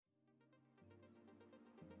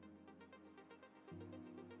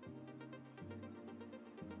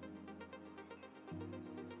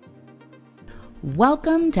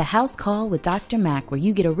Welcome to House Call with Dr. Mac, where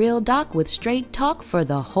you get a real doc with straight talk for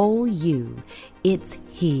the whole you. It's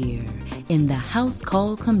here in the House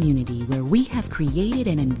Call community where we have created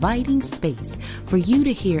an inviting space for you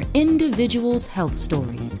to hear individuals' health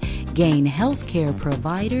stories, gain healthcare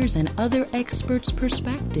providers and other experts'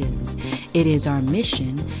 perspectives. It is our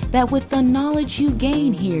mission that with the knowledge you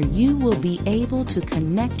gain here, you will be able to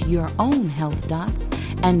connect your own health dots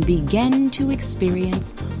and begin to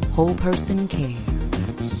experience whole person care.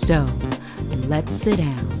 So, let's sit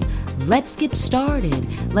down. Let's get started.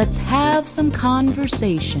 Let's have some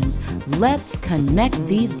conversations. Let's connect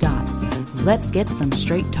these dots. Let's get some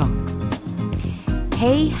straight talk.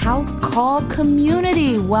 Hey, House Call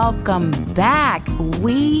community, welcome back.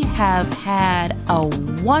 We have had a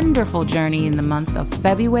wonderful journey in the month of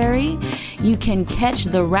February. You can catch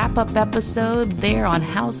the wrap-up episode there on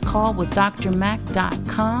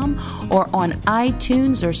housecallwithdrmac.com or on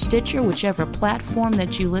iTunes or Stitcher, whichever platform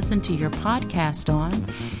that you listen to your podcast on.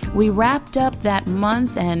 We wrapped up that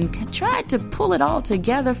month and tried to pull it all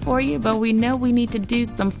together for you, but we know we need to do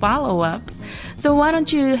some follow-ups. So why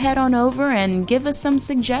don't you head on over and give us some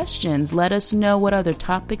suggestions. Let us know what other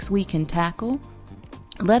topics we can tackle.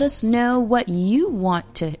 Let us know what you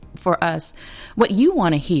want to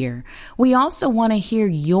hear. We also want to hear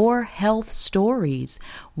your health stories.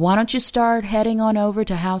 Why don't you start heading on over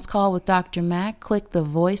to House Call with Dr. Mac, click the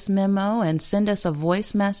voice memo and send us a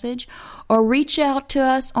voice message, or reach out to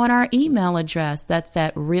us on our email address. That's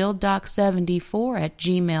at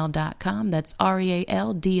realdoc74@gmail.com. That's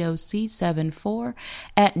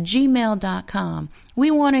REALDOC74@gmail.com. We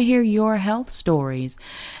want to hear your health stories.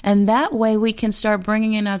 And that way we can start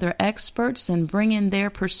bringing in other experts and bring in their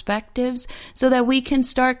perspectives so that we can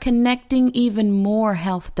start connecting even more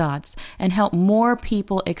health dots and help more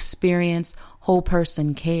people experience whole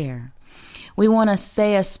person care. We want to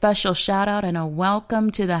say a special shout out and a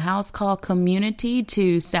welcome to the House Call community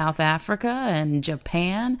to South Africa and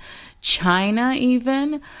Japan, China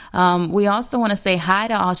even. We also want to say hi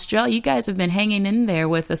to Australia. You guys have been hanging in there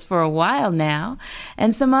with us for a while now.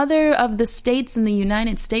 And some other of the states in the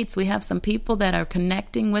United States, we have some people that are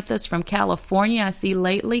connecting with us from California. I see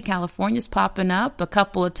lately California's popping up a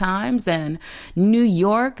couple of times, and New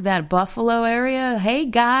York, that Buffalo area. Hey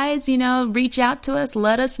guys, reach out to us.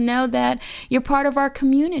 Let us know that you're part of our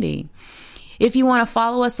community. If you want to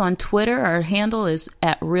follow us on Twitter, our handle is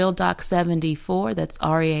at RealDoc74. That's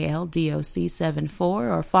REALDOC74.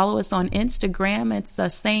 Or follow us on Instagram. It's the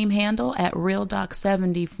same handle at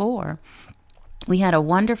RealDoc74. We had a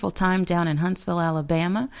wonderful time down in Huntsville,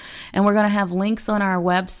 Alabama, and we're going to have links on our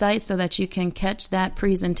website so that you can catch that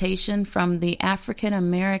presentation from the African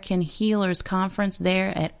American Healers Conference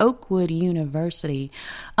there at Oakwood University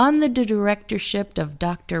under the directorship of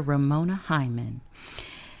Dr. Ramona Hyman.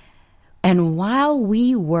 And while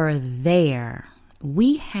we were there,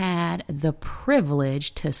 we had the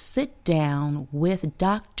privilege to sit down with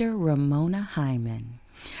Dr. Ramona Hyman,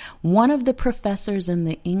 one of the professors in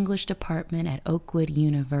the English department at Oakwood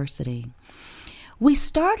University. We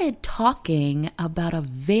started talking about a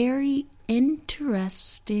very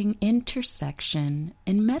interesting intersection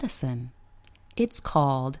in medicine. It's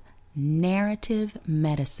called narrative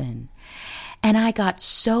medicine. And I got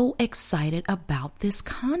so excited about this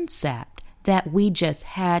concept that we just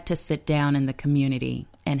had to sit down in the community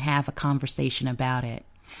and have a conversation about it.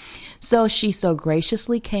 So she so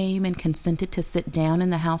graciously came and consented to sit down in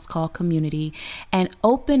the House Call community and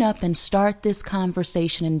open up and start this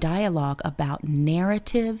conversation and dialogue about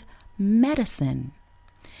narrative medicine.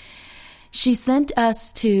 She sent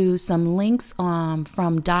us to some links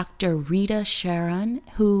from Dr. Rita Sharon,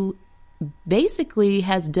 who basically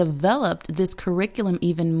has developed this curriculum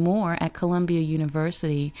even more at Columbia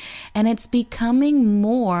University, and it's becoming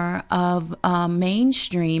more of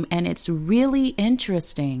mainstream, and it's really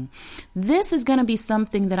interesting. This is going to be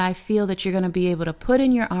something that I feel that you're going to be able to put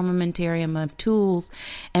in your armamentarium of tools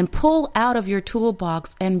and pull out of your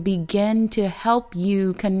toolbox and begin to help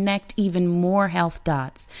you connect even more health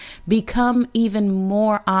dots, become even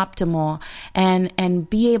more optimal, and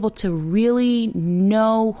be able to really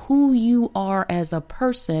know who you are as a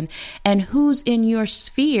person and who's in your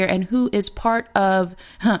sphere and who is part of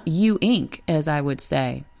you Inc., as I would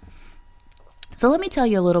say. So let me tell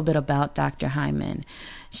you a little bit about Dr. Hyman.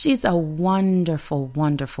 She's a wonderful,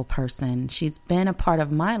 wonderful person. She's been a part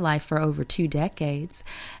of my life for over 2 decades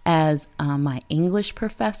as my English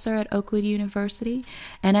professor at Oakwood University.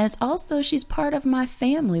 And as also, she's part of my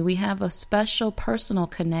family. We have a special personal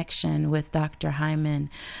connection with Dr. Hyman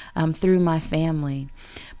through my family.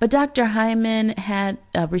 But Dr. Hyman had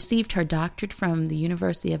received her doctorate from the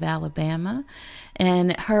University of Alabama,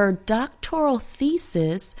 and her doctoral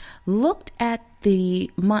thesis looked at the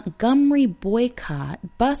Montgomery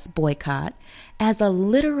bus boycott, as a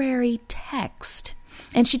literary text.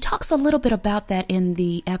 And she talks a little bit about that in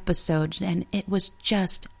the episode, and it was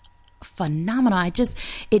just phenomenal. It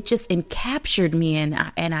just encaptured me,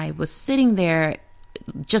 and I was sitting there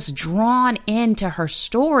just drawn into her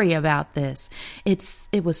story about this.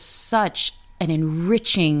 It was such an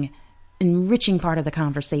enriching part of the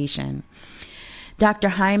conversation. Dr.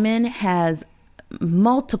 Hyman has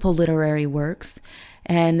multiple literary works,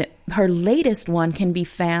 and her latest one can be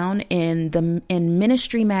found in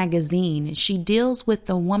Ministry Magazine. She deals with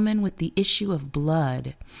the woman with the issue of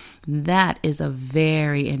blood. That is a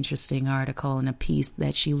very interesting article and a piece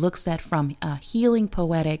that she looks at from a healing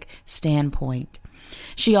poetic standpoint.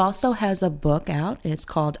 She also has a book out. It's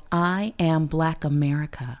called I Am Black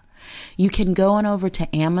America. You can go on over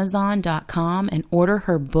to Amazon.com and order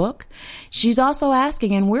her book. She's also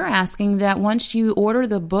asking, and we're asking, that once you order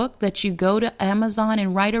the book, that you go to Amazon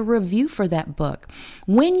and write a review for that book.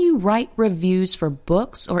 When you write reviews for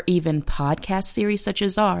books or even podcast series such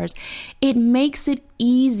as ours, it makes it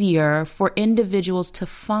easier for individuals to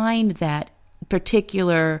find that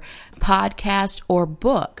particular podcast or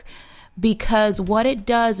book. Because what it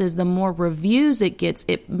does is the more reviews it gets,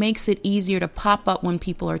 it makes it easier to pop up when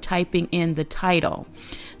people are typing in the title.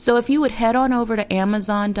 So if you would head on over to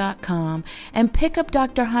Amazon.com and pick up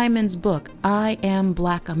Dr. Hyman's book, I Am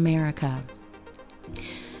Black America.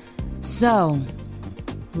 So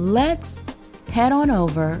let's head on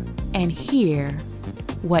over and hear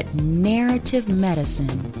what narrative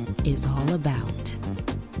medicine is all about.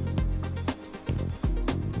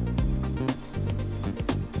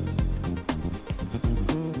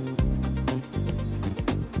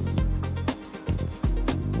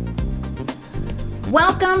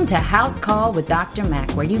 Welcome to House Call with Dr. Mac,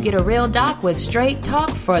 where you get a real doc with straight talk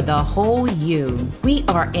for the whole you. We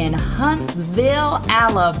are in Huntsville,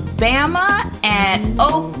 Alabama at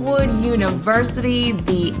Oakwood University,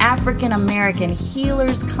 the African American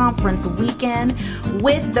Healers Conference weekend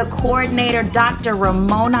with the coordinator, Dr.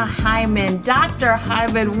 Ramona Hyman. Dr.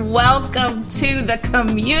 Hyman, welcome to the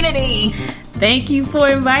community. Thank you for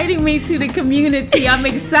inviting me to the community. I'm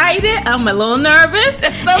excited. I'm a little nervous. It's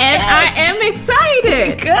okay. And I am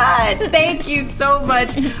excited. Good. Thank you so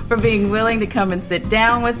much for being willing to come and sit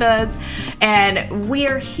down with us. And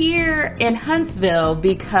we're here in Huntsville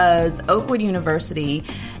because Oakwood University,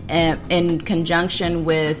 in conjunction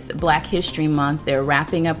with Black History Month, they're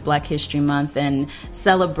wrapping up Black History Month in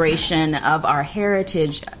celebration of our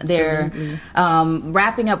heritage. They're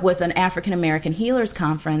wrapping up with an African American Healers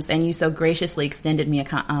Conference, and you so graciously extended me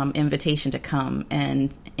an invitation to come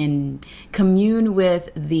and commune with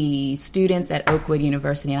the students at Oakwood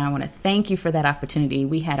University, and I want to thank you for that opportunity.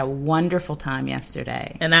 We had a wonderful time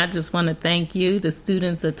yesterday. And I just want to thank you. The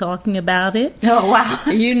students are talking about it. Oh,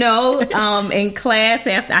 wow. You know, in class,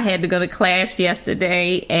 after I had to go to class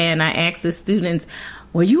yesterday, and I asked the students,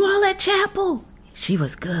 were you all at chapel? She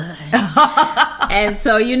was good. And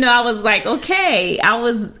so, you know, I was like, okay, I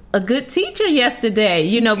was a good teacher yesterday,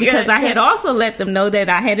 you know, because I had also let them know that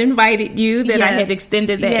I had invited you, that I had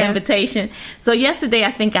extended that invitation. So yesterday,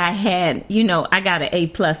 I think I had, you know, I got an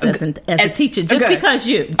A+ as a teacher, just because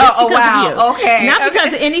you. Just because of you. Okay. Not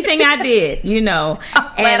because of anything I did, you know.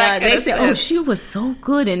 And they said, oh, she was so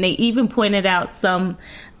good. And they even pointed out some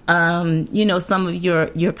you know, some of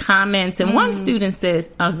your comments. And one student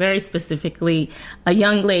says, very specifically, a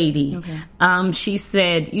young lady, she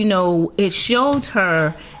said, you know, it showed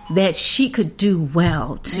her that she could do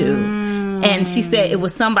well, too. And she said it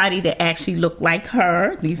was somebody that actually looked like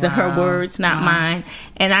her. These are her words, not mine.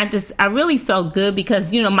 And I really felt good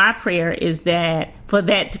because, you know, my prayer is that for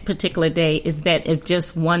that particular day is that if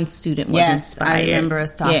just one student was inspired. I remember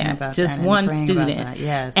us talking about just that. one student. That,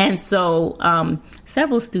 yes. And so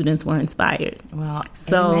several students were inspired. Well,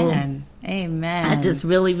 so Amen. I just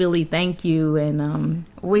really, really thank you. And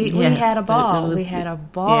we had a ball. We had a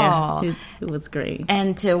ball. Yeah, it was great.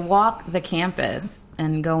 And to walk the campus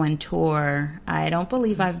and go and tour, I don't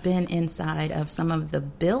believe I've been inside of some of the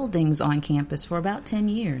buildings on campus for about 10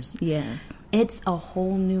 years. Yes. It's a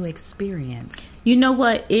whole new experience. You know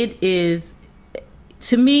what? It is.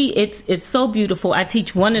 to me, it's so beautiful. I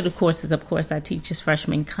teach one of the courses, of course, I teach is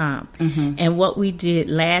freshman comp. And what we did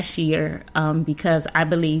last year, because I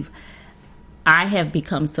believe I have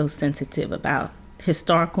become so sensitive about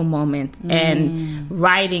historical moments and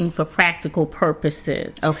writing for practical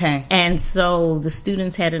purposes. Okay. And so the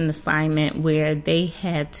students had an assignment where they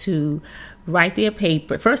had to write their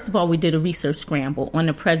paper. First of all, we did a research scramble on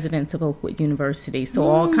the presidents of Oakwood University. So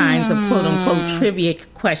all kinds of quote unquote trivia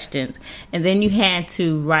questions. And then you had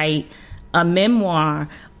to write a memoir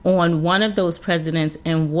on one of those presidents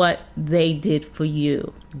and what they did for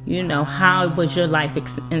you. You know, how was your life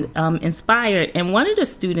inspired? And one of the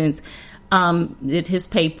students did his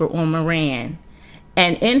paper on Moran.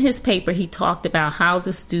 And in his paper, he talked about how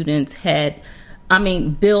the students had,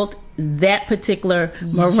 built that particular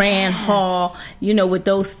Moran Hall, you know, with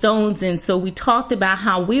those stones. And so we talked about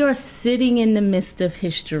how we are sitting in the midst of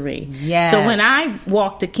history. Yes. So when I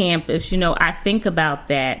walk the campus, you know, I think about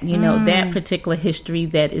that, you know, that particular history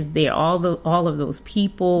that is there, all of those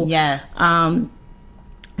people. Yes.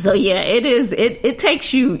 So yeah, it is. It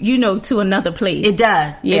takes you, you know, to another place. It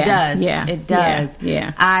does. Yeah. It does. Yeah. It does.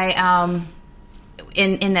 Yeah. I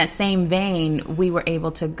in that same vein, we were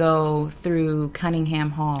able to go through Cunningham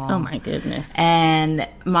Hall. Oh my goodness. And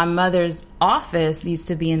my mother's office used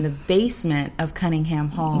to be in the basement of Cunningham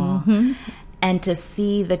Hall. And to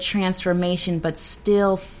see the transformation but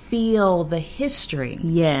still feel the history.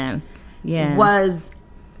 Yes. Was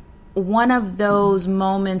one of those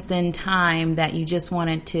moments in time that you just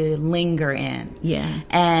wanted to linger in. Yeah.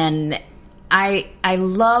 And I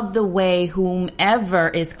love the way whomever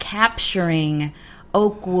is capturing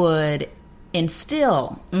Oakwood in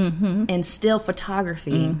still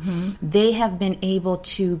photography, they have been able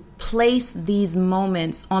to place these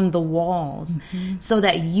moments on the walls so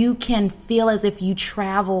that you can feel as if you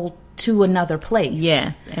travel to another place.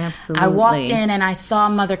 Yes, absolutely. I walked in and I saw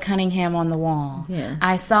Mother Cunningham on the wall. Yes.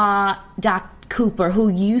 I saw Doc Cooper, who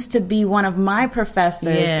used to be one of my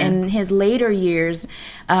professors in his later years,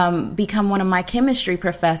 become one of my chemistry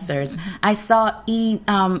professors. I saw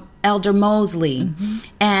Elder Mosley,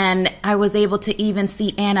 and I was able to even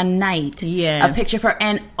see Anna Knight, a picture of her,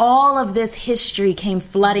 and all of this history came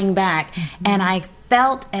flooding back, and I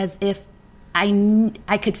felt as if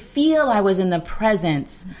I could feel I was in the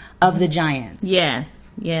presence of the giants. Yes.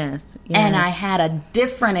 And I had a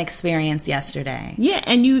different experience yesterday. Yeah,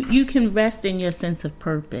 and you can rest in your sense of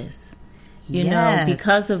purpose. You know,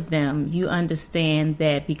 because of them, you understand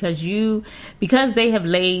that because they have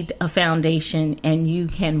laid a foundation and you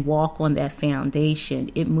can walk on that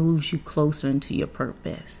foundation, it moves you closer into your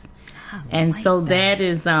purpose. And like so that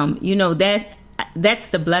is you know, that's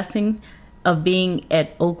the blessing of being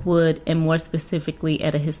at Oakwood, and more specifically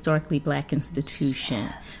at a historically Black institution,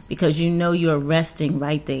 because you know you're resting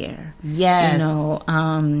right there. Yes. You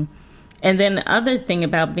know, and then the other thing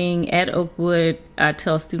about being at Oakwood, I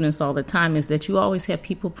tell students all the time, is that you always have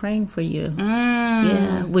people praying for you.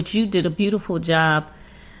 Yeah, which you did a beautiful job,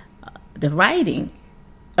 the writing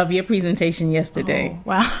of your presentation yesterday. Oh,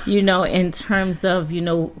 wow. You know, in terms of, you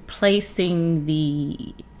know,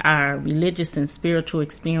 placing our religious and spiritual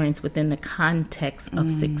experience within the context of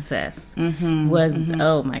success was,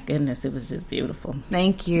 oh my goodness, it was just beautiful.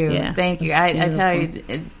 Thank you. Yeah, thank you. I tell you,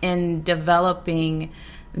 in developing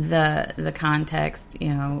the context,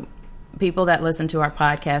 you know, people that listen to our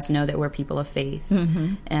podcast know that we're people of faith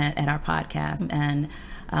at our podcast. And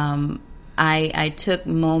I took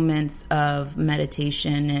moments of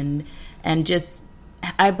meditation and just,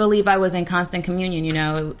 I believe I was in constant communion. You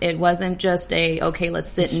know, it wasn't just okay, let's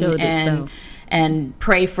sit and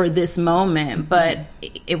pray for this moment, but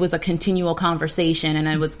it was a continual conversation, and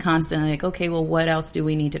I was constantly like, okay, well, what else do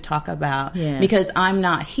we need to talk about? Yes. Because I'm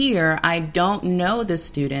not here, I don't know the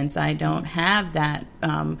students, I don't have that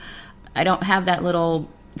little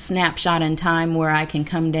snapshot in time where I can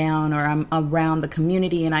come down, or I'm around the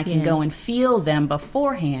community and I can go and feel them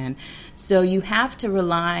beforehand. So you have to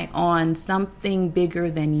rely on something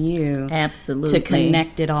bigger than you, absolutely, to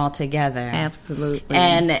connect it all together. Absolutely.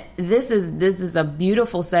 And this is a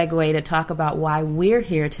beautiful segue to talk about why we're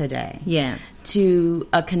here today. Yes. To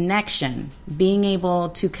a connection, being able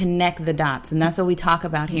to connect the dots. And that's what we talk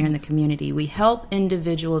about here in the community. We help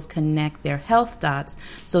individuals connect their health dots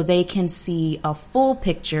so they can see a full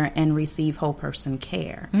picture and receive whole person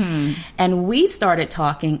care. And we started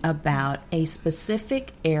talking about a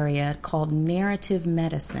specific area called narrative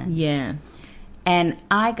medicine. Yes. And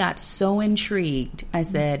I got so intrigued. I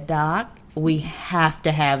said, Doc, we have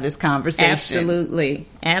to have this conversation. Absolutely.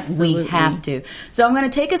 We have to. So I'm going to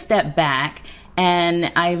take a step back,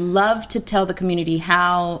 and I love to tell the community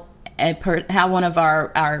how how one of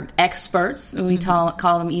our experts, we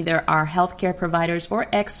call them either our healthcare providers or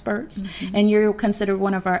experts, and you're considered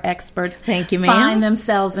one of our experts. Thank you, ma'am. Find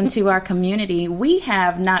themselves into our community. We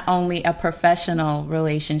have not only a professional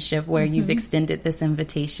relationship where you've extended this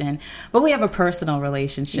invitation, but we have a personal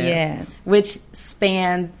relationship, which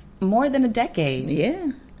spans more than a decade.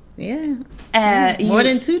 More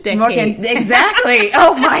than 2 decades. Exactly.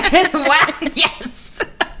 Oh my goodness! Wow. Yes.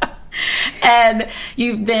 And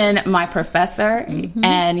you've been my professor,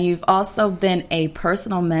 and you've also been a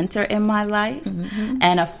personal mentor in my life,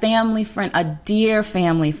 and a family friend, a dear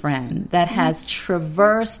family friend that has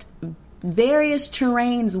traversed various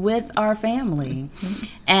terrains with our family.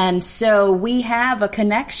 And so we have a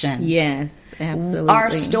connection. Yes, absolutely. Our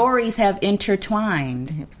stories have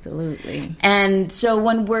intertwined. Absolutely. And so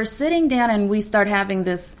when we're sitting down and we start having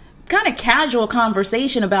this kind of casual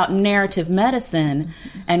conversation about narrative medicine,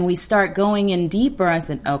 and we start going in deeper, I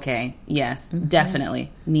said, okay, yes, definitely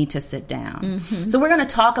need to sit down. So we're going to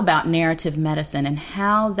talk about narrative medicine and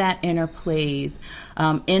how that interplays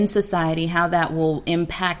in society, how that will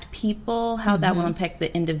impact people, how that will impact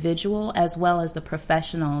the individual as well as the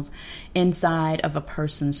professionals inside of a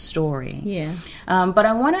person's story. But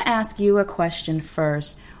I want to ask you a question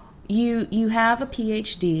first. You have a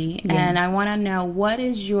PhD, and I want to know, what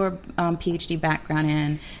is your PhD background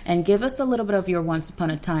in, and give us a little bit of your once upon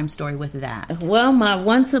a time story with that. Well, my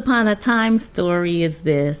once upon a time story is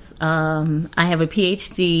this. I have a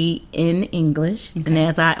PhD in English, and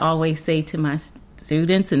as I always say to my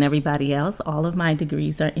students and everybody else, all of my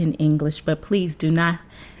degrees are in English, but please do not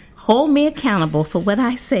hold me accountable for what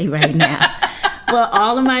I say right now. Well,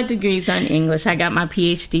 all of my degrees are in English. I got my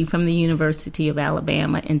PhD from the University of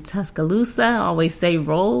Alabama in Tuscaloosa. I always say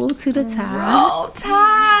roll to the tide. Roll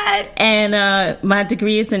Tide! And my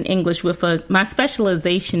degree is in English. My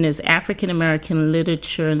specialization is African American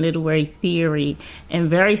literature and literary theory, and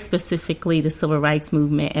very specifically the civil rights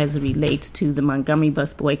movement as it relates to the Montgomery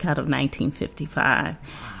bus boycott of 1955.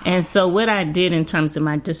 And so what I did in terms of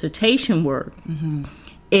my dissertation work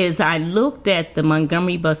is I looked at the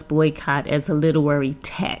Montgomery bus boycott as a literary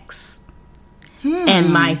text.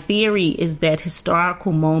 And my theory is that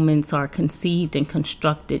historical moments are conceived and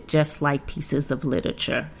constructed just like pieces of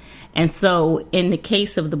literature. And so in the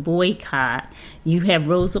case of the boycott, you have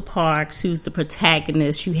Rosa Parks, who's the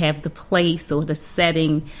protagonist. You have the place or the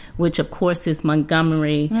setting, which of course is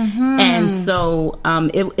Montgomery. And so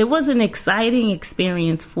it was an exciting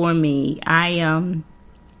experience for me.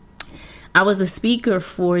 I was a speaker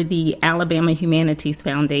for the Alabama Humanities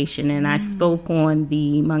Foundation, and I spoke on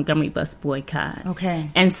the Montgomery bus boycott. Okay.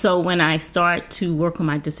 And so when I started to work on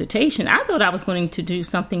my dissertation, I thought I was going to do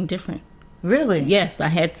something different. Really? Yes, I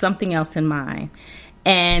had something else in mind.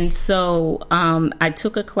 And so I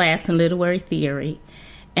took a class in literary theory.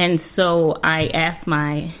 And so I asked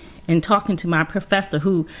in talking to my professor,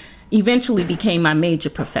 who eventually became my major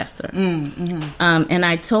professor, and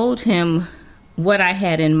I told him what I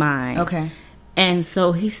had in mind. Okay. And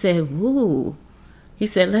so he said, "Woo." He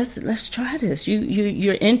said, let's try this.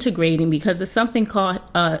 You're integrating, because there's something called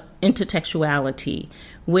intertextuality,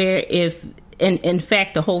 where in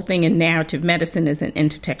fact, the whole thing in narrative medicine is an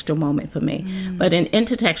intertextual moment for me. But in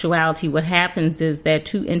intertextuality, what happens is that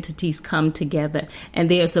two entities come together and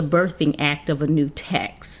there's a birthing act of a new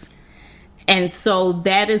text. And so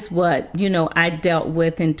that is what, I dealt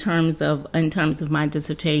with in terms of my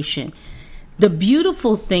dissertation. The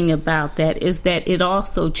beautiful thing about that is that it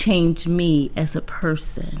also changed me as a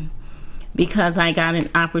person, because I got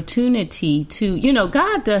an opportunity to,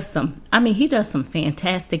 God does he does some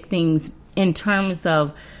fantastic things in terms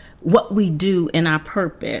of what we do in our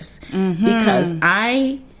purpose. Because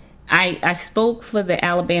I spoke for the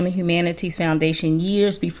Alabama Humanities Foundation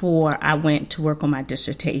years before I went to work on my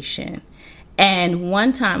dissertation. And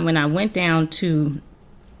one time when I went down to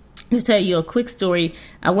tell you a quick story,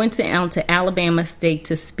 I went down to Alabama State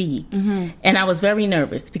to speak. And I was very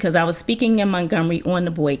nervous because I was speaking in Montgomery on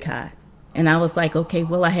the boycott. And I was like, okay,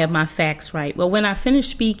 will I have my facts right? Well, when I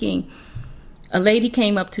finished speaking, a lady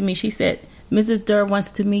came up to me. She said, "Mrs. Durr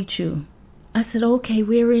wants to meet you." I said, okay,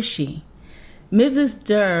 where is she? Mrs.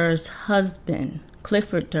 Durr's husband,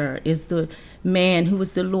 Clifford Durr, is the man who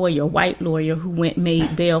was the lawyer, white lawyer, who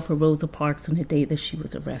made bail for Rosa Parks on the day that she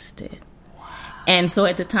was arrested. And so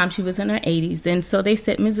at the time she was in her 80s. And so they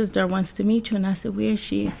said, "Mrs. Durr wants to meet you." And I said, "Where is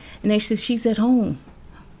she?" And they said, "She's at home."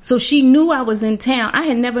 So she knew I was in town. I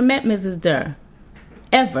had never met Mrs. Durr,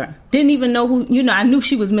 ever. Didn't even know who, I knew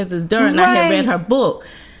she was Mrs. Durr, and I had read her book.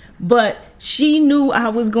 But she knew I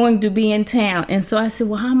was going to be in town. And so I said,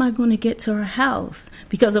 well, how am I going to get to her house?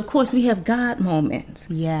 Because, of course, we have God moments.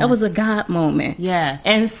 Yes. That was a God moment. Yes.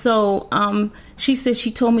 And so she said she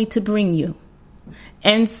told me to bring you.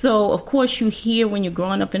 And so, of course, you hear when you're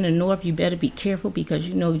growing up in the North, you better be careful because,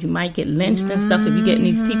 you know, you might get lynched and stuff if you get in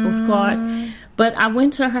these people's cars. But I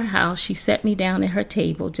went to her house. She sat me down at her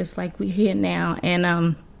table, just like we're here now.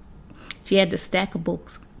 And she had the stack of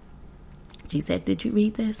books. She said, did you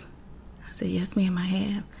read this? I said, yes, ma'am, I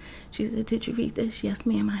have. She said, did you read this? Yes,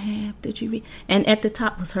 ma'am, I have. Did you read? And at the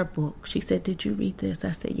top was her book. She said, did you read this?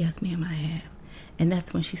 I said, yes, ma'am, I have. And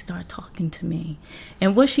that's when she started talking to me.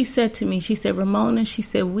 And what she said to me, she said, Ramona, she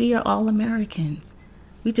said, we are all Americans.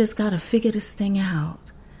 We just got to figure this thing out.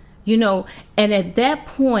 You know, and at that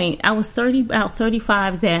point, I was about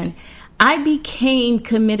 35 then. I became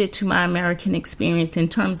committed to my American experience in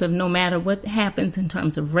terms of no matter what happens in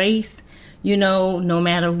terms of race, you know, no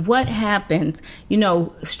matter what happens, you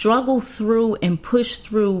know, struggle through and push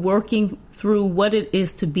through, working through what it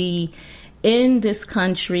is to be in this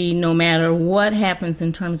country, no matter what happens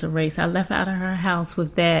in terms of race. I left out of her house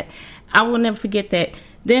with that. I will never forget that.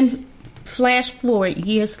 Then flash forward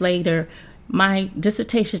years later, my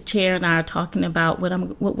dissertation chair and I are talking about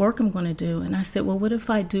what work I'm going to do. And I said, well, what if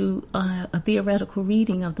I do a theoretical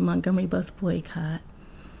reading of the Montgomery bus boycott?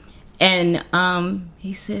 And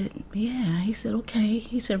he said, yeah. He said, okay.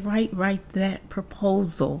 He said, write that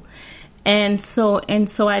proposal. And so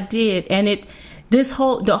I did. And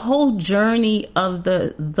the whole journey of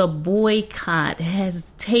the boycott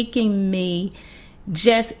has taken me.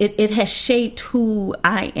 Just it has shaped who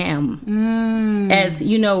I am, as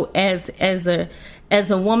you know, as a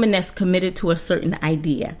woman that's committed to a certain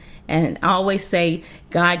idea. And I always say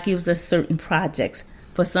God gives us certain projects.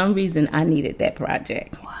 For some reason, I needed that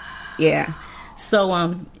project. Wow. Yeah.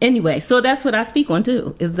 So anyway, so that's what I speak on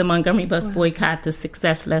too, is the Montgomery bus boycott, the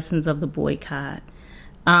success lessons of the boycott,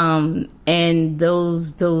 and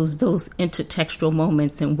those intertextual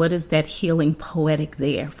moments, and what is that healing poetic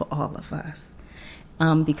there for all of us.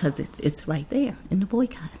 Because it's right there in the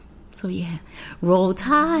boycott. So yeah, Roll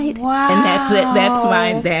Tide. Wow. And that's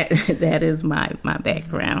it. That is my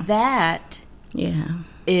background. That's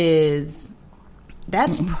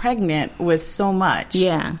pregnant with so much.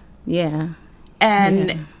 Yeah.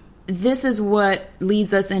 And this is what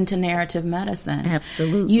leads us into narrative medicine.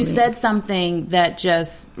 Absolutely. You said something that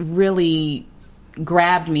just really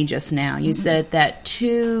grabbed me just now. You said that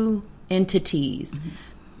two entities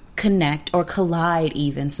connect or collide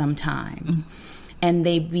even sometimes, and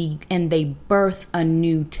they birth a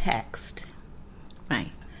new text.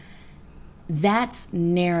 Right. That's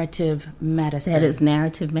narrative medicine. That is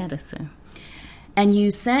narrative medicine. And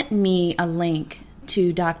you sent me a link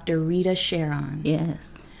to Dr. Rita Sharon.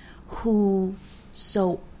 Yes. Who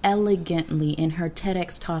so elegantly in her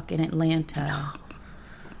TEDx talk in Atlanta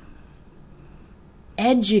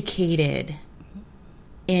educated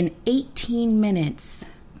in 18 minutes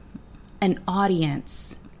an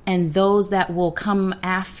audience and those that will come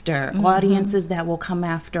after, audiences that will come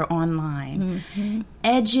after online,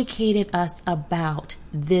 educated us about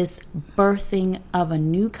this birthing of a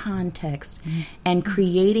new context and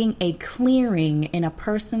creating a clearing in a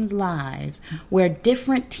person's lives where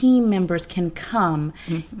different team members can come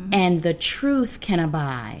and the truth can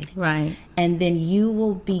abide. Right. And then you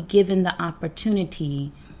will be given the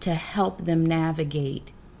opportunity to help them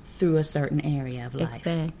navigate through a certain area of life.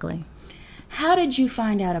 Exactly. How did you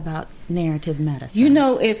find out about narrative medicine? You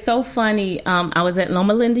know, it's so funny. I was at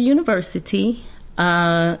Loma Linda University,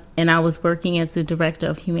 and I was working as the director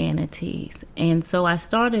of humanities. And so I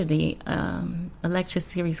started a lecture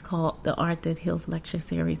series called The Art That Heals Lecture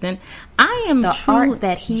Series. And I am The Art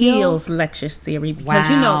That Heals lecture series because,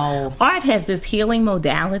 you know, art has this healing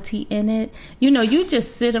modality in it. You know, you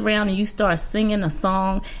just sit around and you start singing a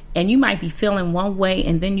song, and you might be feeling one way,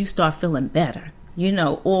 and then you start feeling better. You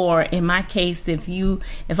know, or in my case, if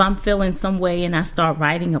I'm feeling some way and I start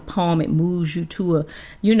writing a poem, it moves you to a,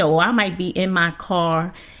 you know, I might be in my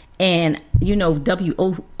car and, you know, the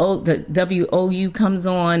WOU comes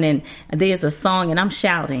on and there's a song and I'm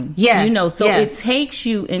shouting. Yes. You know, so it takes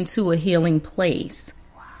you into a healing place.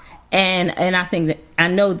 Wow. And I think that, I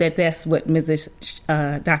know that that's what Mrs.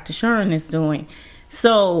 Dr. Sharon is doing.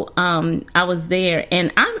 So I was there,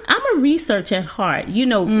 and I'm a researcher at heart. You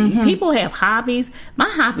know, people have hobbies. My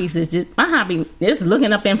hobby is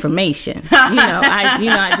looking up information. So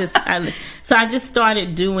I just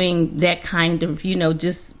started doing that kind of, you know,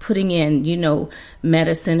 just putting in, you know,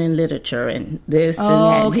 medicine and literature and this and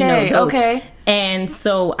that. Okay, you know, okay. And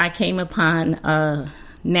so I came upon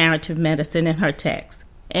narrative medicine in her text,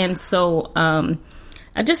 and so.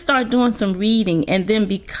 I just started doing some reading. And then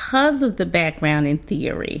because of the background in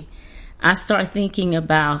theory, I start thinking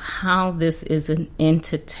about how this is an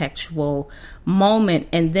intertextual moment.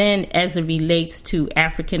 And then as it relates to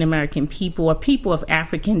African American people or people of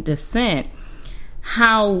African descent,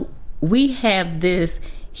 how we have this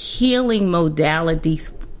healing modality,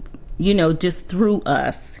 just through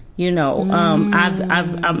us.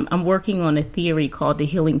 I'm working on a theory called the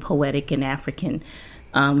healing poetic in African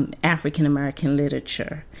American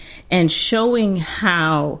literature, and showing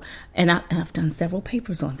how, and I've done several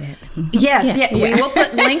papers on that. Yes, we will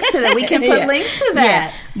put links to that. We can put links to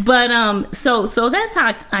that. Yeah. But so that's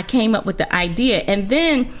how I came up with the idea, and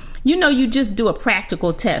then you just do a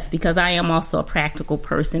practical test, because I am also a practical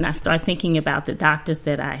person. I start thinking about the doctors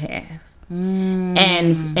that I have.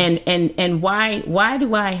 And why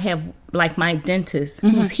do I have, like, my dentist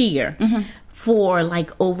who's here for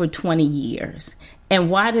like over 20 years? And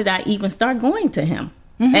why did I even start going to him?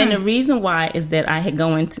 And the reason why is that I had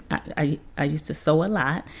I used to sew a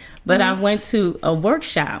lot, but I went to a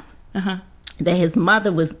workshop that his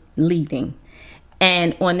mother was leading.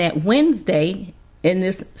 And on that Wednesday, in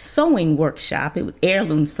this sewing workshop, it was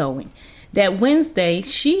heirloom sewing, that Wednesday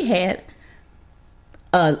she had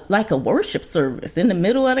like a worship service in the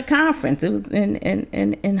middle of the conference. It was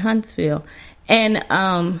in Huntsville. And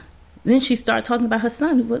then she started talking about her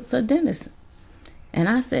son, who was a dentist. And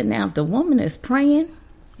I said, now, if the woman is praying,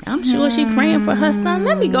 I'm sure she's praying for her son.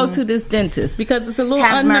 Let me go to this dentist, because it's a little...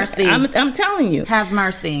 Have mercy. I'm telling you. Have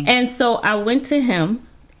mercy. And so I went to him,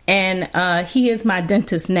 and he is my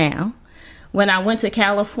dentist now. When I went to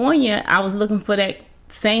California, I was looking for that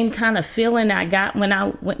same kind of feeling I got when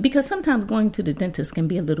I went, because sometimes going to the dentist can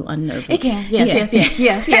be a little unnerving. It can. Yes.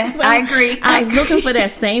 So I agree. I was looking for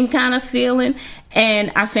that same kind of feeling,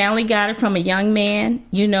 and I finally got it from a young man,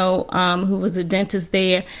 who was a dentist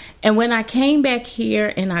there. And when I came back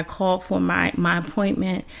here and I called for my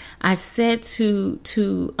appointment, I said to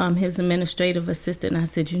his administrative assistant, I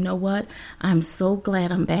said, you know what? I'm so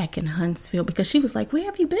glad I'm back in Huntsville, because she was like, where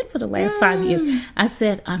have you been for the last 5 years? I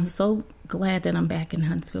said, I'm so glad that I'm back in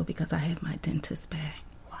Huntsville, because I have my dentist back.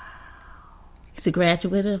 Wow. He's a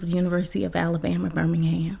graduate of the University of Alabama,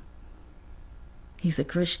 Birmingham. He's a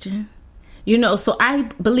Christian. So I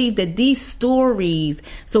believe that these stories,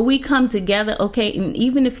 so we come together, okay, and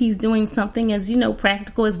even if he's doing something as,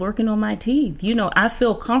 practical as working on my teeth, I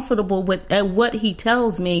feel comfortable with what he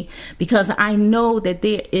tells me, because I know that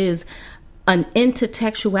there is an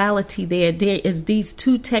intertextuality there. There is these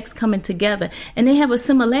two texts coming together, and they have a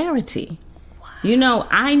similarity. Wow.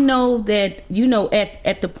 I know that,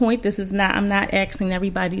 at the point, I'm not asking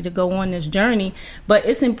everybody to go on this journey, but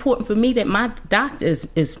it's important for me that my doctor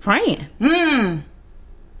is praying.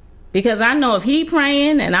 Because I know if he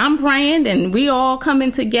praying and I'm praying and we all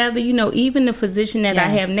coming together, even the physician that I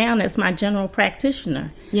have now, that's my general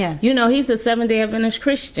practitioner. Yes. He's a Seventh-day Adventist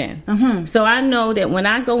Christian. So I know that when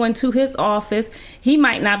I go into his office, he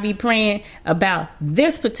might not be praying about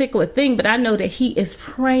this particular thing, but I know that he is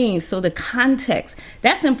praying. So the context,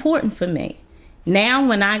 that's important for me. Now,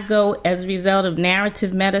 when I go as a result of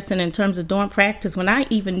narrative medicine in terms of doing practice, when I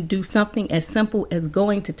even do something as simple as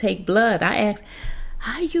going to take blood, I ask,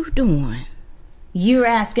 how you doing? You're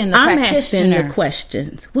asking the practitioner. I'm asking the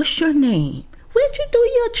questions. What's your name? Where'd you do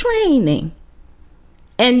your training?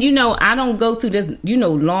 And, I don't go through this,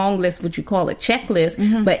 long list, what you call a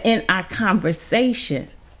checklist, but in our conversation,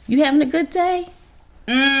 you having a good day?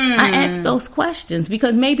 I ask those questions,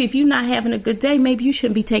 because maybe if you're not having a good day, maybe you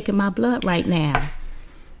shouldn't be taking my blood right now.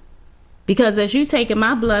 Because as you taking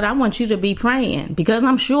my blood, I want you to be praying, because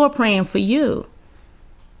I'm sure praying for you.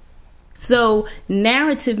 So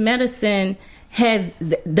narrative medicine has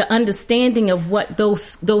the understanding of what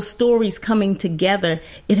those stories coming together.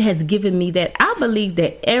 It has given me that. I believe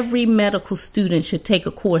that every medical student should take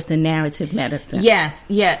a course in narrative medicine. Yes,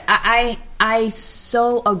 yeah. I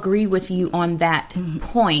so agree with you on that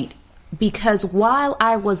point, because while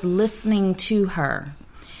I was listening to her,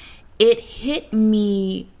 it hit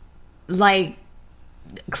me like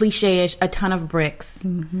cliche-ish, a ton of bricks.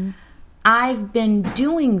 I've been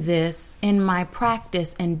doing this in my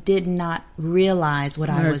practice and did not realize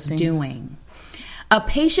what I was doing. A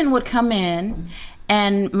patient would come in,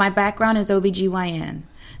 and my background is OBGYN.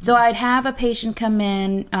 So I'd have a patient come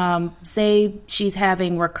in, say she's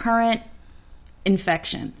having recurrent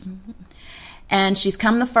infections, and she's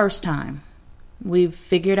come the first time. We've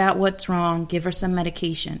figured out what's wrong, give her some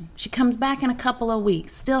medication. She comes back in a couple of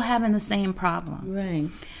weeks, still having the same problem. Right.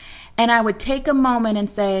 And I would take a moment and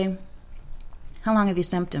say, how long have your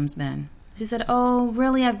symptoms been? She said, oh,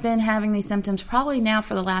 really, I've been having these symptoms probably now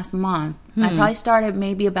for the last month. I probably started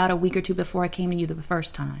maybe about a week or two before I came to you the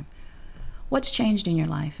first time. What's changed in your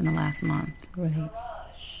life in the last month? Right.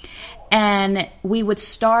 And we would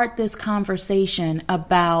start this conversation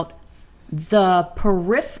about the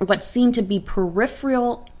what seemed to be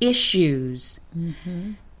peripheral issues.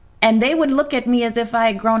 Mm-hmm. And they would look at me as if I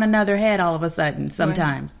had grown another head all of a sudden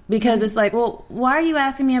sometimes. Right. Because it's like, well, why are you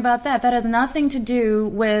asking me about that? That has nothing to do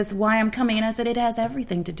with why I'm coming. And I said, it has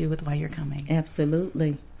everything to do with why you're coming.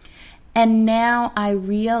 Absolutely. And now I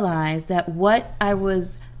realize that what I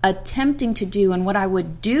was attempting to do and what I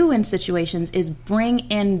would do in situations is bring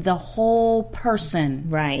in the whole person.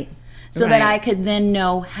 Right. So that I could then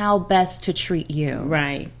know how best to treat you.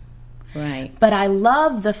 Right. Right. But I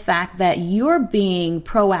love the fact that you're being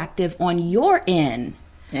proactive on your end.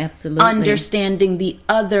 Absolutely. Understanding the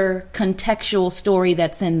other contextual story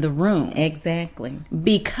that's in the room. Exactly.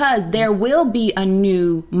 Because there will be a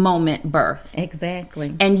new moment birthed.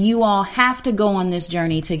 Exactly. And you all have to go on this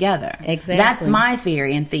journey together. Exactly. That's my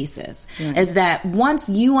theory and thesis. Right. Is that once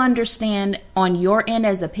you understand on your end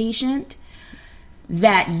as a patient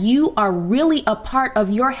that you are really a part of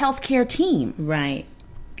your healthcare team. Right.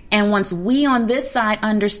 And once we on this side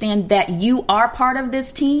understand that you are part of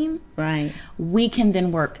this team, right, we can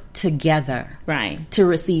then work together, right, to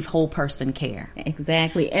receive whole person care.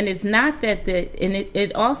 Exactly. And it's not that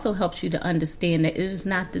it also helps you to understand that it is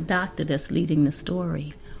not the doctor that's leading the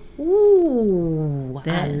story. Ooh,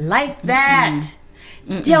 I like that.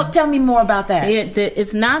 Tell me more about that.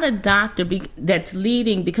 It's not a doctor that's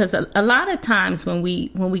leading, because a lot of times when we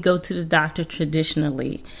go to the doctor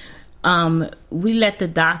traditionally, we let the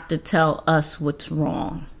doctor tell us what's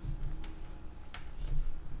wrong.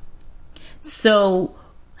 So,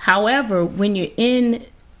 however, when you're in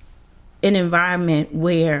an environment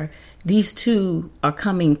where these two are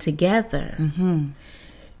coming together,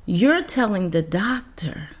 you're telling the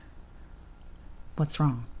doctor what's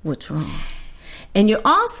wrong. And you're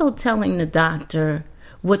also telling the doctor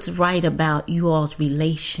what's right about you all's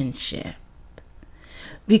relationship.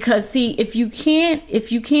 Because see, if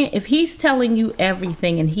he's telling you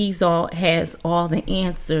everything and has all the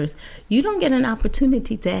answers, you don't get an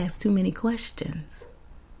opportunity to ask too many questions.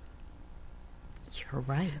 You're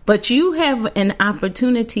right. But you have an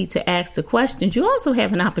opportunity to ask the questions. You also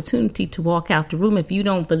have an opportunity to walk out the room if you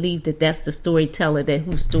don't believe that that's the storyteller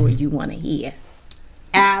whose story you want to hear.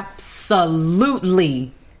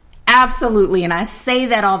 Absolutely. Absolutely, and I say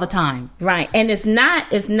that all the time. Right, and it's not,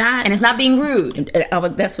 and it's not being rude.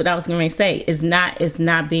 That's what I was going to say. It's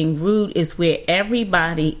not being rude. It's where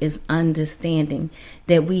everybody is understanding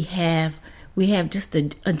that we have just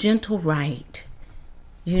a gentle right,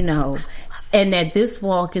 and that this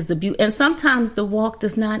walk is a beauty. And sometimes the walk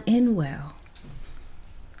does not end well.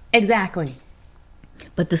 Exactly,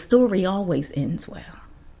 but the story always ends well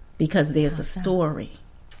because there's a story.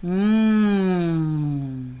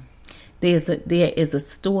 There is a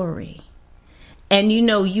story. And,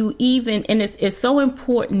 it's so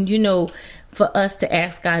important, for us to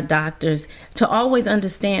ask our doctors to always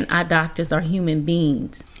understand our doctors are human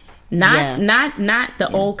beings. Not the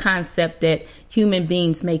old concept that human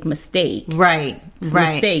beings make mistakes. Right.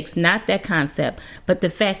 Mistakes, not that concept. But the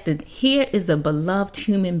fact that here is a beloved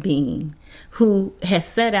human being who has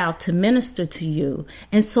set out to minister to you.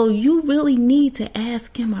 And so you really need to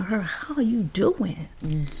ask him or her, how are you doing?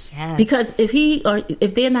 Yes. Because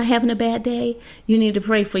if they're not having a bad day, you need to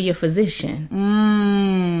pray for your physician.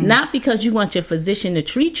 Not because you want your physician to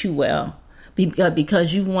treat you well,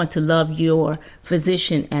 because you want to love your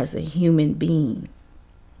physician as a human being.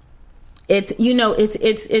 It's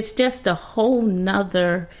just a whole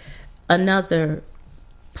another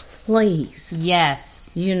place. Yes.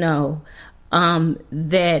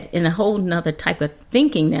 That in a whole nother type of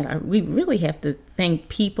thinking that we really have to thank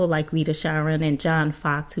people like Rita Sharon and John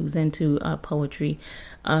Fox, who's into poetry,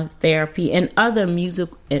 therapy, and other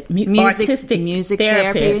artistic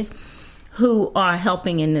therapists who are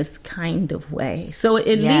helping in this kind of way. So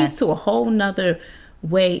it leads to a whole nother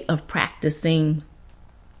way of practicing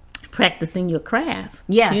your craft.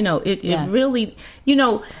 Yes. It really,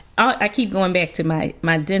 I keep going back to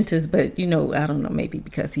my dentist, but, I don't know, maybe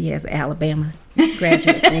because he has Alabama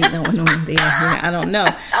graduate thing going on there. I don't know.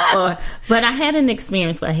 But I had an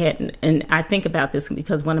experience where and I think about this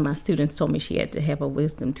because one of my students told me she had to have a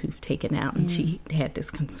wisdom tooth taken out, and she had this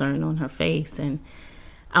concern on her face. And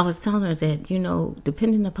I was telling her that,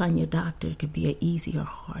 depending upon your doctor, it could be an easy or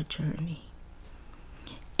hard journey.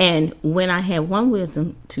 And when I had one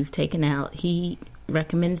wisdom tooth taken out, he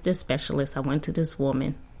recommended a specialist. I went to this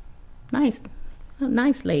woman, nice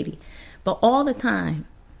lady, but all the time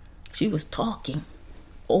she was talking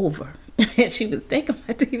over. And she was taking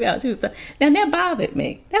my teeth out. She was talking. Now, that bothered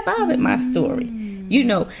me. That bothered my story. You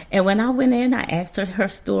know, and when I went in, I asked her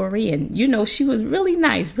story. And, you know, she was really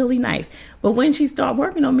nice, really nice. But when she started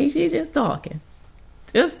working on me, she just talking.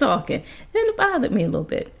 Just talking. Then it bothered me a little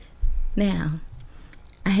bit. Now,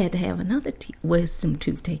 I had to have another wisdom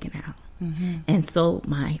tooth taken out. Mm-hmm. And so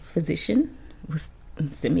my physician was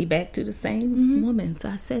sent me back to the same woman. So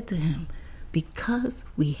I said to him, because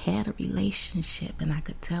we had a relationship and I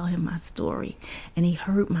could tell him my story and he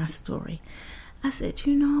heard my story, I said,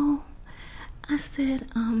 you know,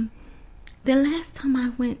 the last time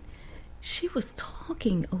I went, she was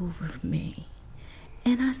talking over me.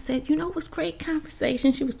 And I said, you know, it was great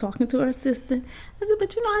conversation. She was talking to her assistant. I said,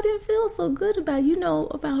 but, you know, I didn't feel so good about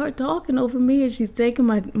her talking over me and she's taking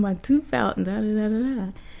my tooth out and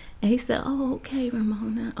da-da-da-da-da. And he said, oh, okay,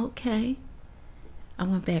 Ramona, okay. I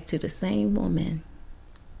went back to the same woman.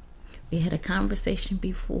 We had a conversation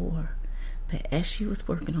before, but as she was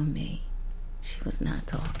working on me, she was not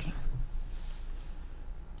talking.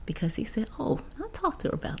 Because he said, oh, I'll talk to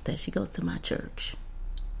her about that. She goes to my church.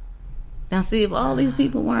 Now, see, if all these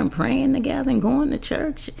people weren't praying together and going to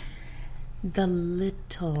church,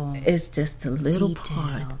 it's just the little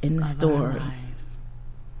part in the story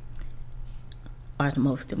are the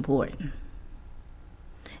most important.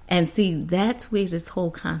 And see, that's where this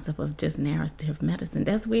whole concept of just narrative medicine,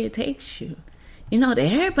 that's where it takes you. You know, to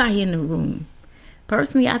everybody in the room.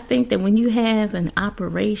 Personally, I think that when you have an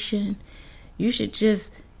operation, you should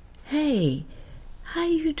just, hey, how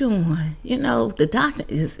you doing? You know, the doctor,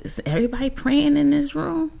 is everybody praying in this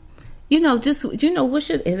room? You know, just, you know, is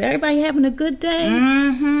everybody having a good day?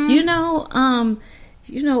 Mm-hmm.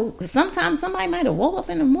 You know, sometimes somebody might have woke up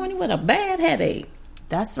in the morning with a bad headache.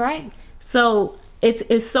 That's right. So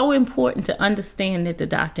it's so important to understand that the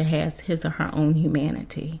doctor has his or her own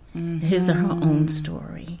humanity, his or her own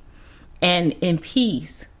story. And in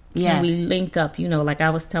peace, can we link up? You know, like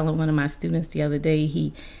I was telling one of my students the other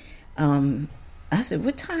day, I said,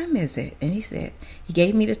 what time is it? And he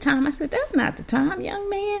gave me the time. I said, that's not the time, young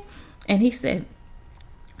man. And he said,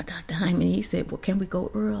 Dr. Hyman, he said, well, can we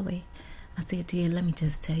go early? I said, dear, let me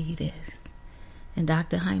just tell you this. In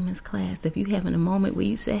Dr. Hyman's class, if you're having a moment where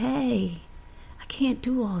you say, hey, I can't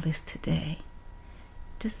do all this today,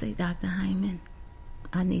 just say, Dr. Hyman,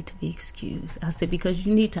 I need to be excused. I said, because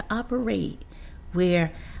you need to operate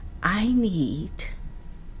where I need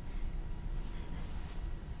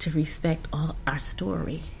to respect all our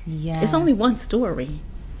story. Yes. It's only one story.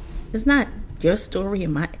 It's not your story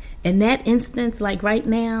and my. In that instance, like right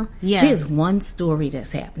now, there's one story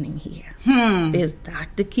that's happening here. There's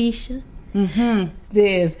Dr. Keisha. Mm-hmm.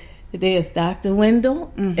 There's Dr.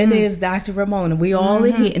 Wendell, and there's Dr. Ramona. We all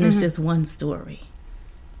are here, and it's just one story.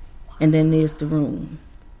 And then there's the room.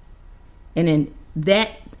 And then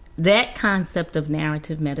that concept of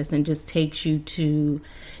narrative medicine just takes you to,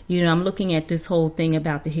 you know, I'm looking at this whole thing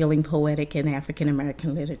about the healing poetic and African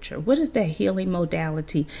American literature. What is that healing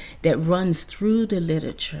modality that runs through the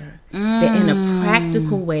literature that in a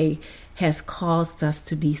practical way has caused us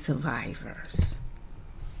to be survivors?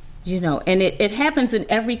 You know, and it happens in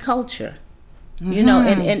every culture. You know,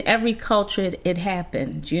 in every culture it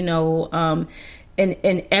happens, you know.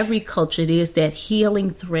 In every culture, there's that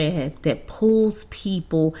healing thread that pulls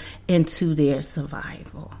people into their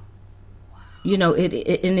survival. Wow. You know, and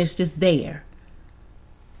it's just there.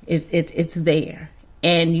 It's there,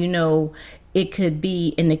 and you know, it could be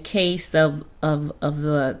in the case of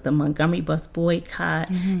the Montgomery bus boycott,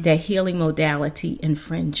 that healing modality and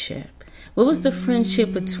friendship. What was the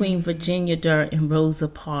friendship between Virginia Durr and Rosa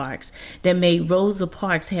Parks that made Rosa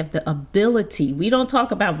Parks have the ability? We don't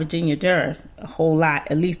talk about Virginia Durr a whole lot,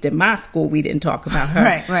 at least in my school we didn't talk about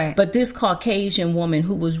her. Right. But this Caucasian woman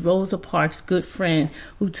who was Rosa Parks' good friend,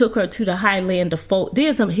 who took her to the Highlander Folk,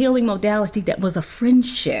 there's a healing modality that was a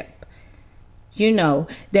friendship, you know,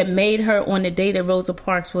 that made her, on the day that Rosa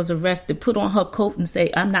Parks was arrested, put on her coat and say,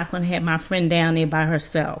 I'm not going to have my friend down there by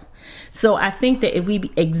herself. So I think that if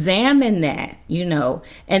we examine that, you know,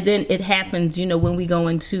 and then it happens, you know, when we go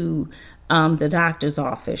into the doctor's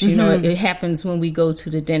office, you know, it happens when we go to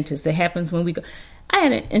the dentist. It happens when we go. I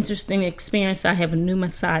had an interesting experience. I have a new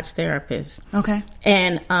massage therapist. Okay.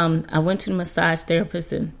 And I went to the massage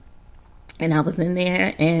therapist and I was in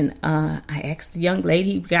there and I asked the young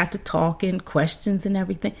lady, we got to talking, questions and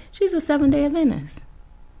everything. She's a 7-day Adventist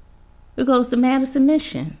who goes to Madison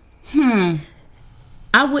Mission.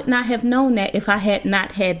 I would not have known that if I had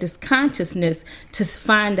not had this consciousness to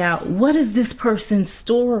find out what is this person's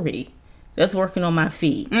story that's working on my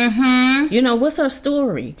feet. You know, what's her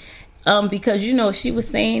story? Because, you know, she was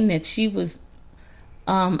saying that she was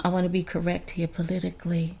I want to be correct here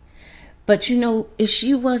politically. But, you know, if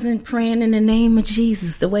she wasn't praying in the name of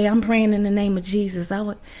Jesus, the way I'm praying in the name of Jesus, I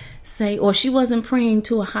would say, or she wasn't praying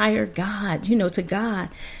to a higher God, you know, to God,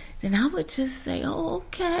 then I would just say, oh,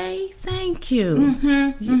 okay, thank you.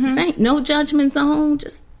 No judgment zone,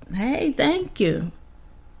 just, hey, thank you.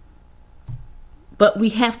 But we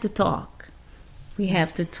have to talk. We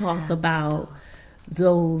have to talk about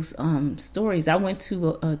those stories. I went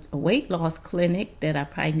to a weight loss clinic that I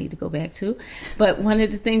probably need to go back to. But one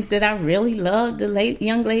of the things that I really loved, the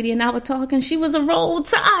young lady and I were talking, she was a Roll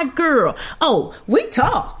Tide girl. Oh, we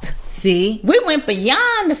talked. See? We went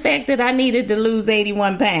beyond the fact that I needed to lose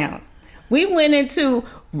 81 pounds. We went into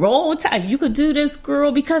Roll Tide. You could do this,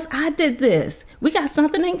 girl, because I did this. We got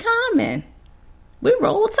something in common. We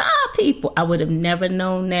Roll Tide people. I would have never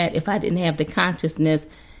known that if I didn't have the consciousness.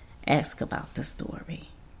 Ask about the story.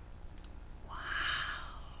 Wow.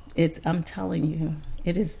 I'm telling you,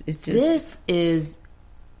 it's just. This is.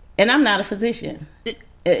 And I'm not a physician.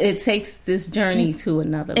 It takes this journey to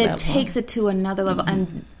another level. It takes it to another level.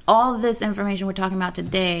 And all of this information we're talking about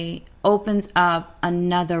today opens up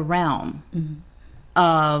another realm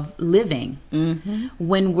of living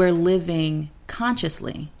when we're living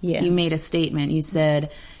consciously. Yeah. You made a statement. You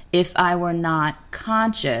said, if I were not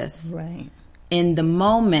conscious. Right. In the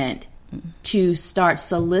moment to start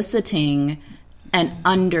soliciting an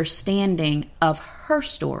understanding of her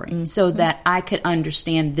story so that I could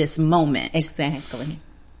understand this moment. Exactly.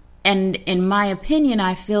 And in my opinion,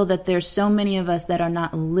 I feel that there's so many of us that are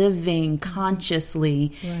not living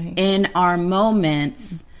consciously in our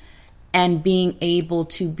moments and being able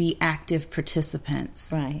to be active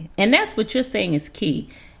participants. Right. And that's what you're saying is key.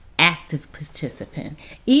 Active participant.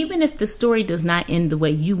 Even if the story does not end the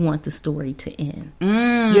way you want the story to end,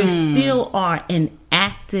 you still are an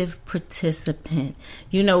active participant.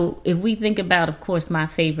 You know, if we think about, of course, my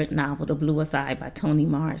favorite novel, The Bluest Eye by Toni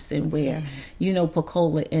Morrison, where, you know,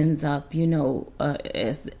 Pecola ends up, you know,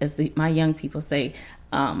 as my young people say,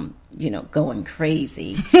 you know, going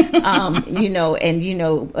crazy, you know, and, you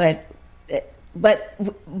know,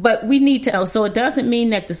 but we need to, so it doesn't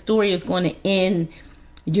mean that the story is going to end,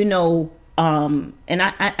 you know, and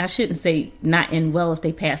I shouldn't say not end well if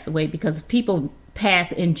they pass away, because if people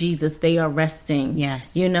pass in Jesus, they are resting.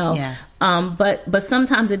 Yes. You know. Yes. But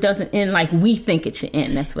sometimes it doesn't end like we think it should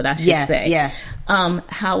end. That's what I should say. Yes.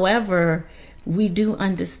 However, we do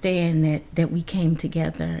understand that we came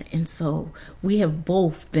together, and so we have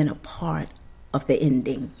both been a part of the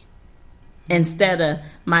ending. Instead of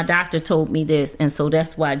my doctor told me this, and so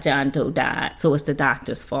that's why John Doe died. So it's the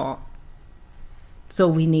doctor's fault. So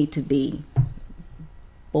we need to be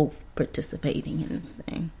both participating in this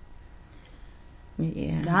thing.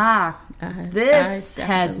 Yeah. Doc, this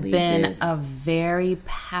has been a very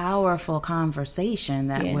powerful conversation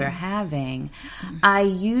that we're having. I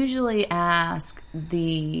usually ask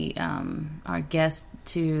our guests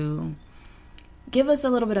to give us a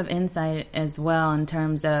little bit of insight as well in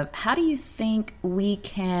terms of how do you think we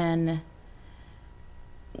can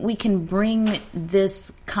bring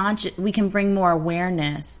this we can bring more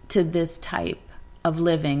awareness to this type of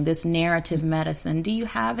living, this narrative medicine. Do you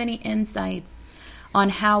have any insights on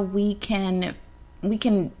how we can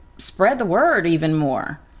spread the word even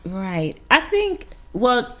more? Right. I think,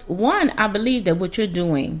 well, one, I believe that what you're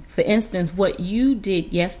doing, for instance, what you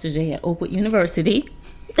did yesterday at Oakwood University.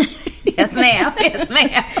 Yes, ma'am. Yes,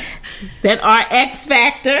 ma'am. That our X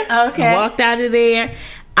Factor. Okay. I walked out of there.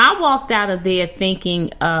 I walked out of there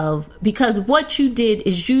thinking of, because what you did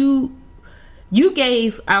is you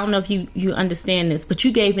gave, I don't know if you understand this, but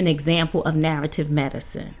you gave an example of narrative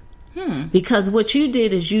medicine. Because what you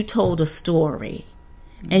did is you told a story,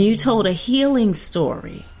 and you told a healing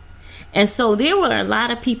story. And so there were a lot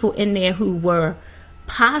of people in there who were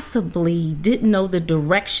possibly didn't know the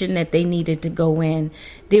direction that they needed to go in.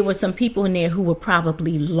 There were some people in there who were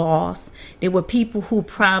probably lost. There were people who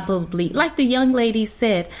probably, like the young lady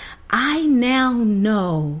said, I now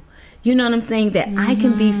know, you know what I'm saying, that I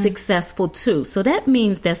can be successful too. So that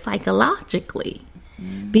means that psychologically,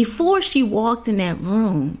 before she walked in that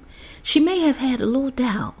room, she may have had a little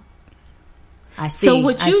doubt. I see. So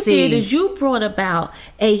what you did is you brought about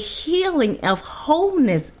a healing of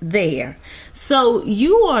wholeness there. So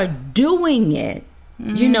you are doing it,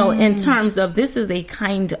 you know, in terms of this is a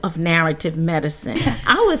kind of narrative medicine.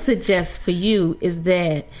 I would suggest for you is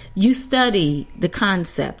that you study the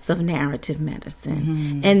concepts of narrative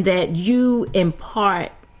medicine and that you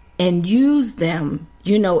impart and use them,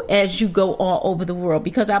 you know, as you go all over the world,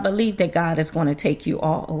 because I believe that God is going to take you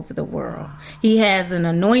all over the world. He has an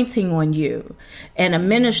anointing on you and a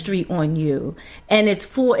ministry on you. And it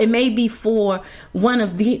may be for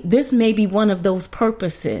this may be one of those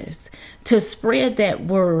purposes to spread that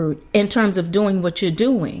word in terms of doing what you're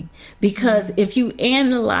doing. Because if you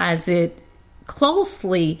analyze it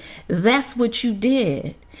closely, that's what you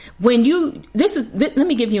did. When let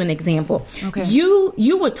me give you an example. Okay.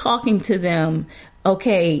 You were talking to them,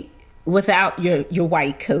 okay, without your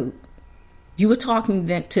white coat. You were talking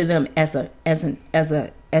to them as a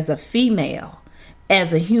female,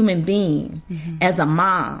 as a human being, as a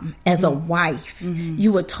mom, as a wife.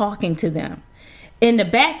 You were talking to them. In the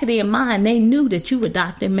back of their mind, they knew that you were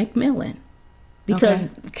Dr. McMillan.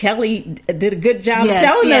 Because Kelly did a good job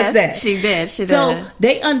telling us that. She did. So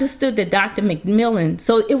they understood that Dr. McMillan,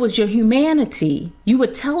 so it was your humanity. You were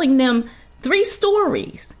telling them 3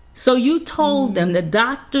 stories. So you told them, the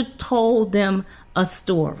doctor told them a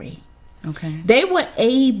story. Okay. They were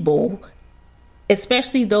able,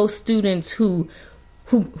 especially those students who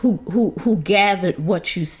gathered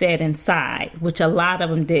what you said inside, which a lot of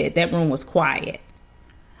them did. That room was quiet.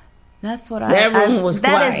 That's what that room was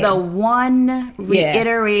quiet. That is the one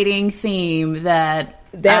reiterating theme that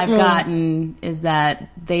I've gotten, is that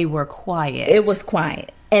they were quiet. It was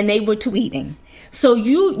quiet, and they were tweeting. So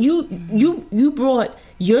you brought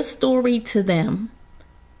your story to them.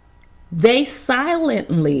 They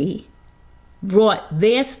silently brought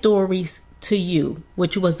their stories to you,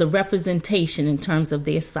 which was the representation in terms of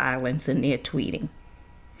their silence and their tweeting.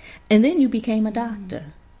 And then you became a doctor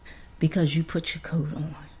because you put your coat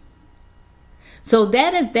on. So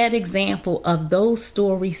that is that example of those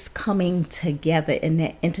stories coming together in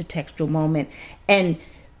that intertextual moment. And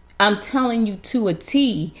I'm telling you to a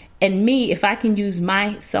T, and me, if I can use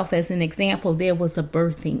myself as an example, there was a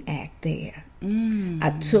birthing act there.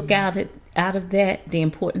 I took out of that the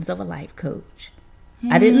importance of a life coach.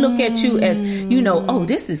 I didn't look at you as, oh,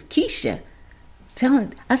 this is Keisha.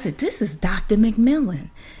 I said, this is Dr. McMillan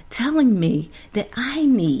telling me that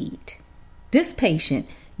this patient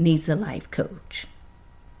needs a life coach.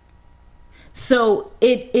 So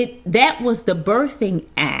that was the birthing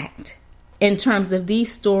act in terms of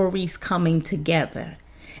these stories coming together.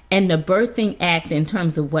 And the birthing act in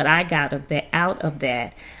terms of what I got out of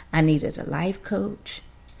that, I needed a life coach.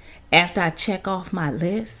 After I check off my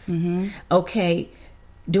list, okay,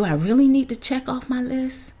 do I really need to check off my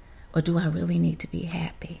list, or do I really need to be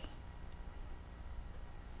happy?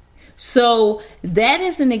 So that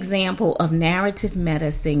is an example of narrative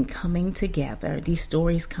medicine coming together, these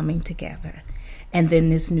stories coming together, and then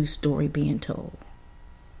this new story being told.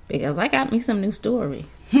 Because I got me some new story.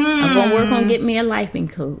 I'm going to work on getting me a lifing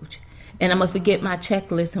coach, and I'm going to forget my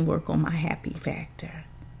checklist and work on my happy factor.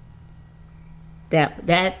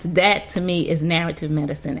 That to me is narrative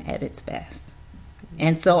medicine at its best.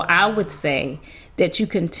 And so I would say that you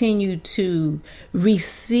continue to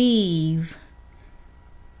receive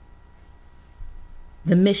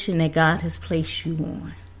the mission that God has placed you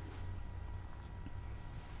on,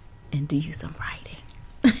 and do you some writing.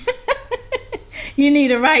 You need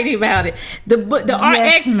to write about it. The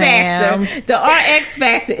Yes, RX ma'am. Factor. The RX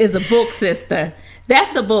Factor is a book, sister.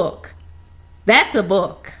 That's a book. That's a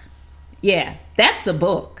book. Yeah, that's a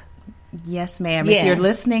book. Yes, ma'am. Yeah. If you're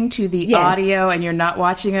listening to the audio and you're not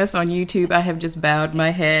watching us on YouTube, I have just bowed my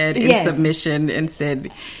head in submission and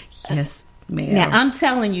said, yes, ma'am. Now, I'm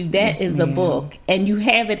telling you, that is a book. And you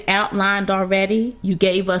have it outlined already. You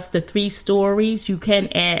gave us the 3 stories. You can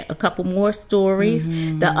add a couple more stories.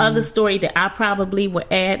 The other story that I probably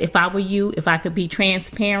would add, if I were you, if I could be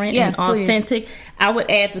transparent and authentic, I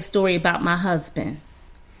would add the story about my husband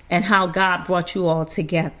and how God brought you all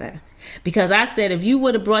together. Because I said, if you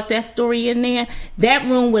would have brought that story in there, that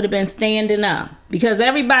room would have been standing up, because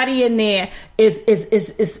everybody in there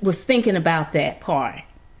was thinking about that part.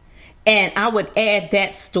 And I would add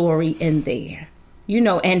that story in there,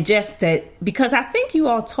 and just that, because I think you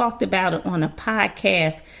all talked about it on a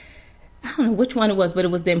podcast. I don't know which one it was, but it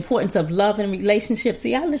was the importance of love and relationships.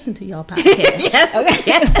 See, I listen to y'all podcast.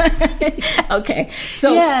 Yes. Okay.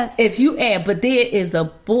 So if you add, but there is a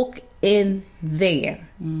book in there.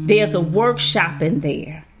 There's a workshop in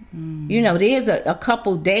there. There's a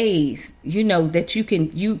couple days, that you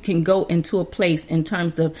can go into a place in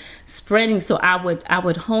terms of spreading. So I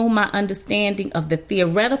would hone my understanding of the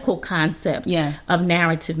theoretical concepts of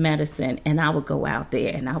narrative medicine, and I would go out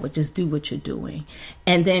there and I would just do what you're doing,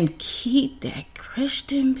 and then keep that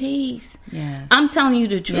Christian peace. Yes. I'm telling you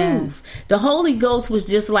the truth. Yes. The Holy Ghost was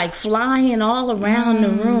just like flying all around the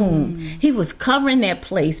room. He was covering that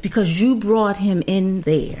place because you brought him in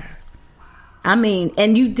there. I mean,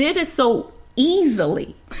 and you did it so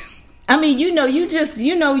easily. I mean, you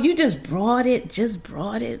just brought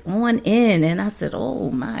it on in. And I said,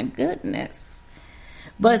 oh my goodness.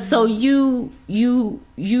 But so you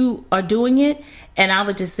are doing it. And I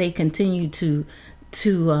would just say, continue to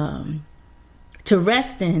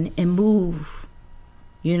rest in and move,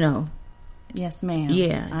 Yes, ma'am.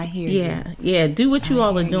 Yeah. I hear you. Yeah. Do what you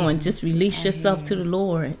all are doing. Just release yourself to the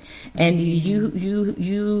Lord. And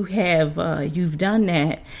you have you've done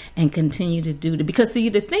that, and continue to do it. Because see,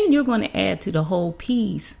 the thing you're going to add to the whole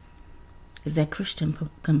piece is that Christian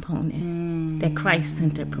component, that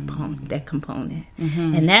Christ-centered component.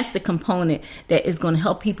 Mm-hmm. And that's the component that is going to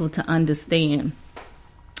help people to understand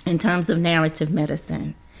in terms of narrative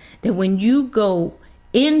medicine, that when you go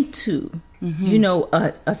into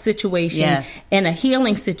a situation and a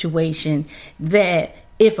healing situation, that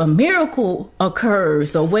if a miracle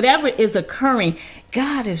occurs or whatever is occurring,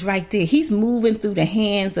 God is right there. He's moving through the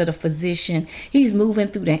hands of the physician. He's moving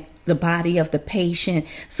through the body of the patient.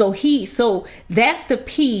 So that's the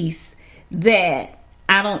piece that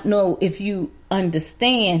I don't know if you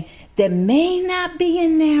understand, that may not be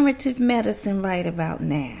in narrative medicine right about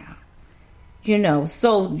now.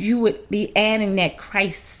 So you would be adding that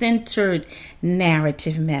Christ-centered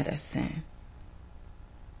narrative medicine.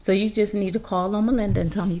 So you just need to call on Melinda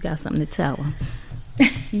and tell them you got something to tell them.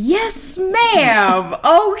 Yes, ma'am.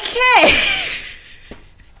 Okay.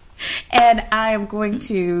 And I am going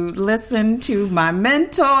to listen to my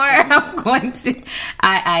mentor.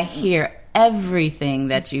 I hear everything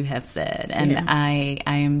that you have said, and I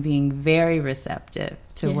am being very receptive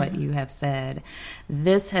to what you have said.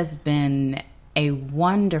 This has been a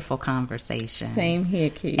wonderful conversation. Same here,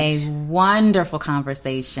 Keith. A wonderful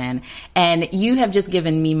conversation. And you have just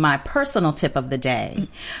given me my personal tip of the day.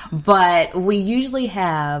 But we usually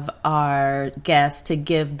have our guests to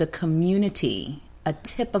give the community a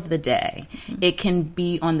tip of the day. Mm-hmm. It can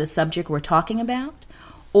be on the subject we're talking about,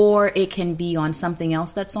 or it can be on something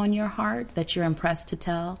else that's on your heart that you're impressed to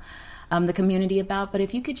tell the community about. But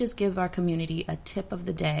if you could just give our community a tip of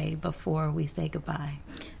the day before we say goodbye.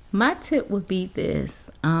 My tip would be this,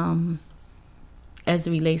 as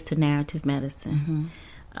it relates to narrative medicine,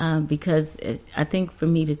 because I think for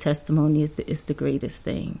me the testimony is the greatest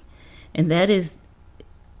thing. And that is,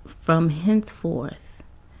 from henceforth,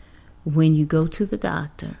 when you go to the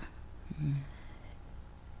doctor,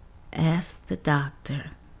 ask the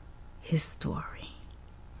doctor his story.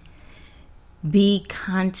 Be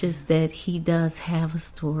conscious that he does have a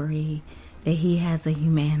story, that he has a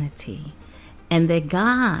humanity, and that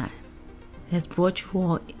God has brought you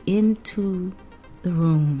all into the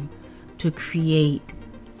room to create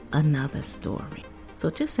another story. So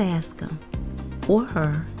just ask him or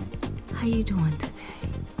her, how you doing today?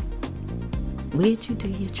 Where'd you do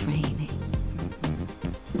your training?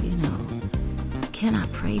 Can I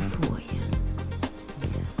pray for you?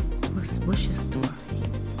 What's your story?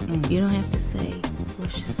 You don't have to say,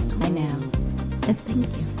 what's your story? I know. And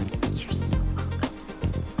thank you.